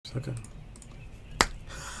Okay.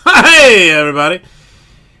 Hey, everybody.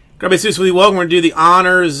 Grab a seriously welcome. We're going to do the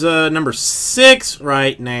honors number 6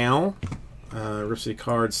 right now. Ripsy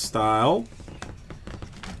card style.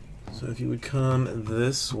 So if you would come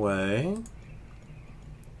this way.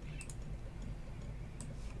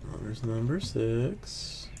 Honors number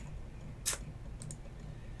 6.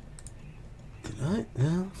 Did I?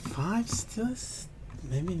 No, 5 still.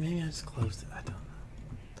 Maybe I just closed it. I don't know.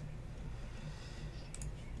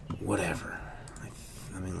 Whatever.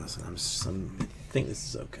 I mean, listen. I think this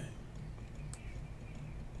is okay.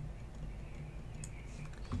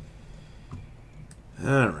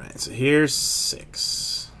 All right. So here's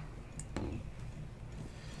 6.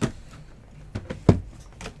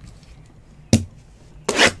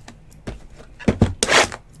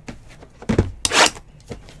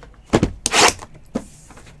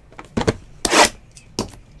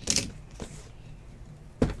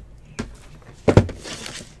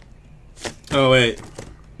 Oh, wait.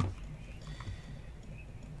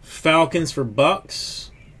 Falcons for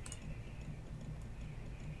Bucks.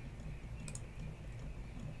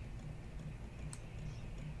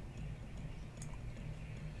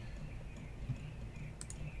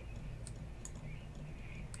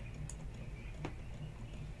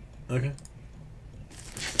 Okay.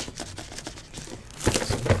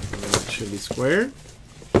 So, should be squared.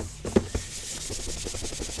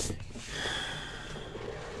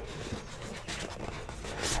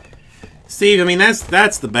 Steve, I mean,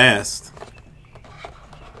 that's the best.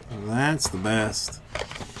 That's the best.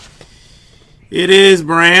 It is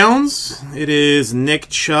Browns. It is Nick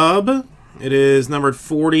Chubb. It is numbered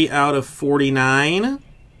 40 out of 49.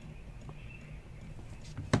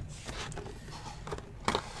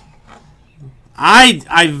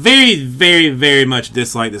 I very, very, very much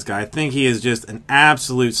dislike this guy. I think he is just an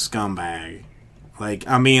absolute scumbag. Like,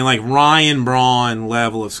 I mean, like Ryan Braun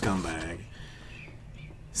level of scumbag.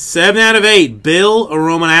 7 out of 8, Bill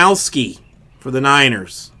Romanowski for the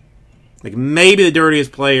Niners. Like, maybe the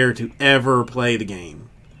dirtiest player to ever play the game.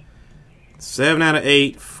 7 out of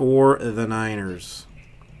 8 for the Niners.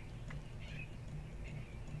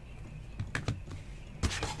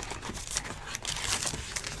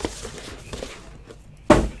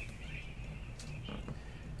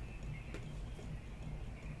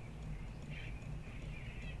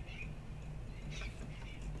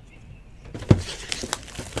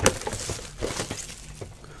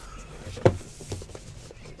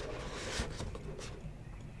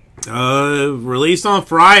 Released on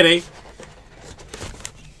Friday.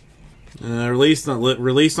 Released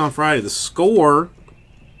on Friday. The score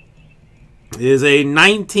is a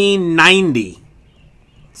 1990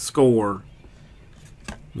 score.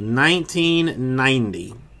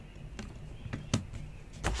 1990.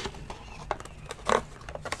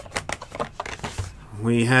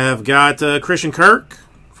 We have got Christian Kirk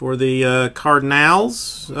for the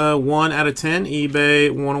Cardinals. 1 out of 10. eBay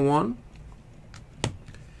 101.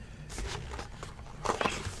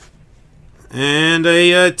 And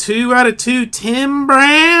a 2 out of 2, Tim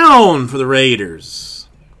Brown for the Raiders.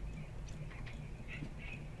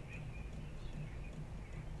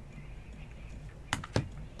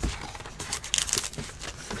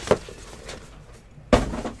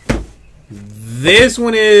 This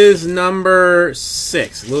one is number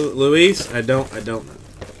 6. Luis, I don't know.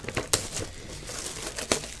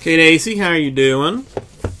 Kate Acey, how are you doing?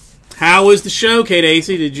 How was the show, Kate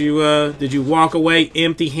Acey? Did you walk away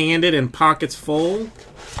empty-handed and pockets full?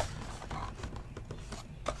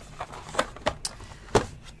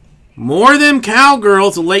 More Them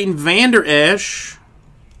Cowgirls, Leighton Vander Esch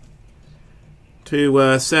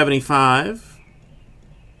to 75.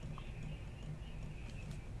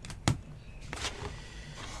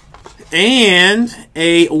 And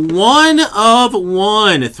a 1 of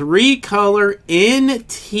 1 3-color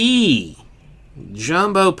NT.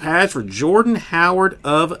 Jumbo patch for Jordan Howard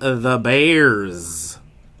of the Bears.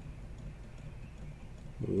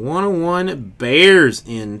 101 Bears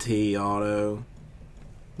NT auto.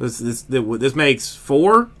 This makes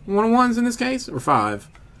 4 101s in this case, or 5?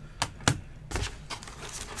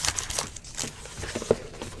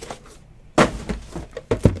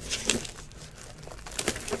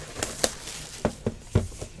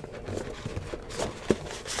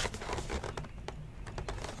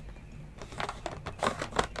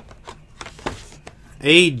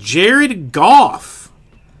 A Jared Goff.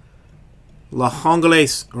 Los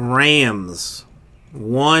Angeles Rams.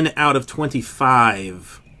 1 out of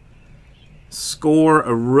 25. Score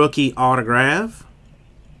a rookie autograph.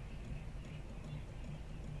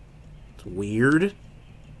 It's weird.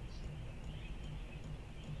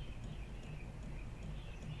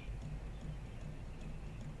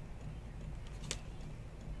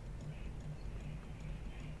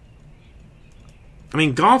 I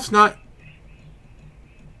mean, Goff's not...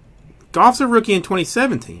 Goff's a rookie in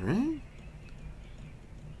 2017, right?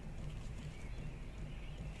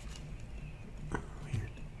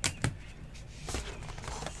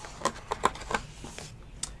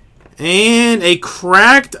 And a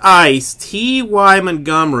cracked ice, T.Y.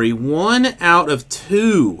 Montgomery, 1 out of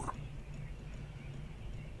 2.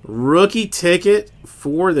 Rookie ticket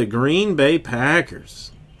for the Green Bay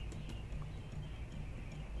Packers.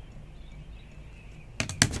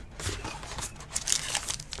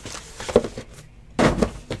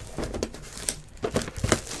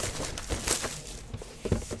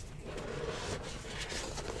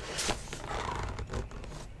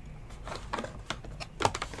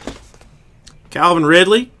 Calvin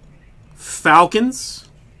Ridley, Falcons,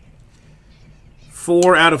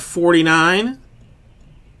 4 out of 49.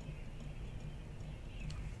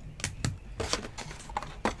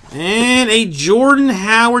 And a Jordan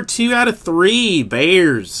Howard, 2 out of 3.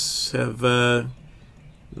 Bears have done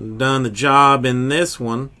the job in this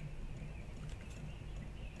one.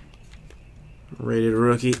 Rated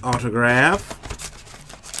rookie autograph.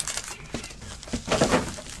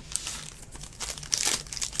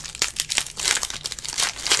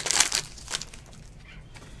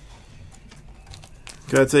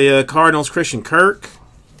 Got the Cardinals, Christian Kirk.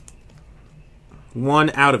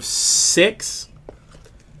 1 out of 6.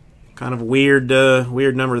 Kind of a weird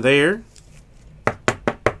number there.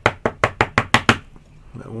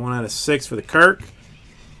 But 1 out of 6 for the Kirk.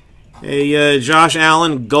 A Josh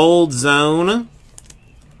Allen Gold Zone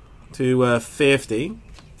to 50.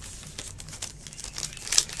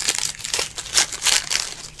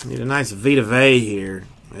 Need a nice Vita Vea here.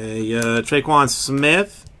 A Traquan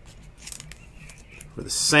Smith for the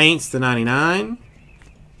Saints to 99.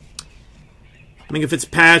 Minka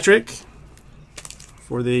Fitzpatrick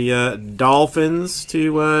for the Dolphins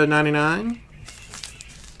to 99.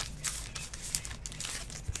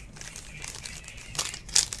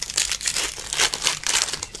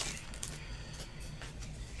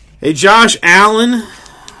 A Josh Allen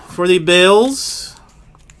for the Bills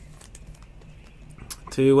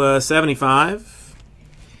to 75.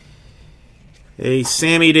 A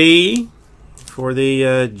Sammy D for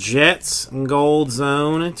the Jets Gold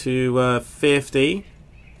Zone to 50.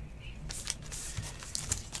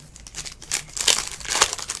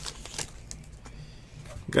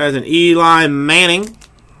 Guys, an Eli Manning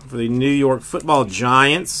for the New York Football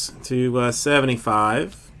Giants to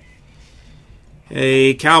 75.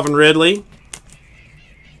 A Calvin Ridley,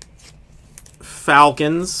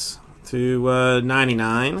 Falcons to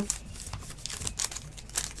 99.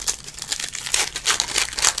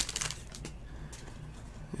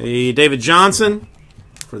 A David Johnson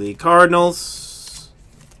for the Cardinals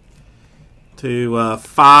to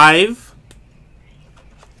 5.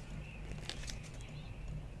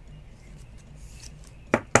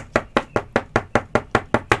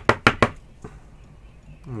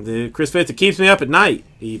 The Chris Fitz, it keeps me up at night,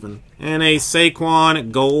 even. And a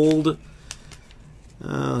Saquon Gold.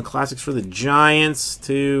 Classics for the Giants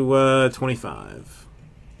to 25.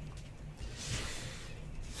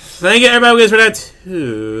 Thank you, everybody, for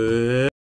that.